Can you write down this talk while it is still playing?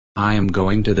I am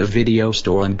going to the video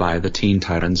store and buy the Teen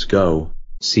Titans Go!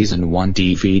 Season 1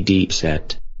 DVD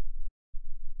set.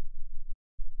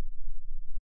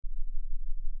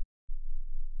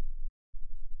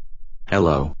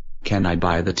 Hello, can I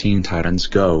buy the Teen Titans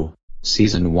Go!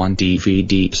 Season 1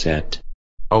 DVD set?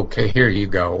 Okay, here you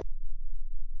go.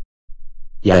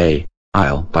 Yay,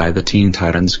 I'll buy the Teen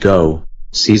Titans Go!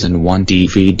 Season 1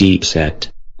 DVD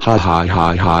set. Ha ha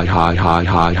ha ha ha ha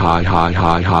ha ha ha ha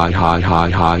ha ha ha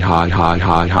ha ha ha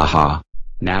ha ha ha.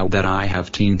 Now that I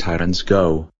have Teen Titans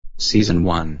Go! Season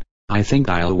 1, I think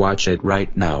I'll watch it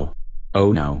right now.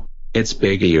 Oh no, it's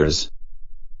Big Ears.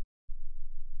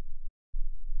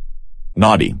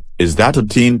 Noddy, is that a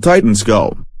Teen Titans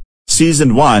Go!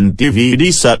 Season 1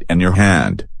 DVD set in your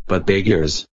hand? But Big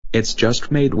Ears, it's just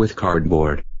made with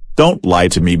cardboard. Don't lie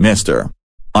to me, mister.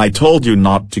 I told you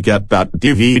not to get that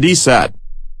DVD set.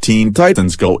 Teen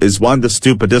Titans Go! Is one of the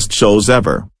stupidest shows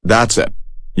ever, that's it.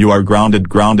 You are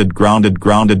grounded for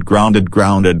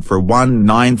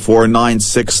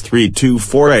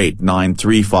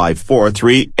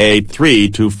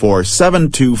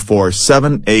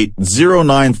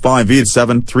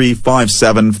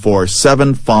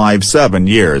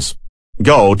years.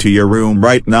 Go to your room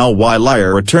right now while I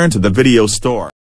return to the video store.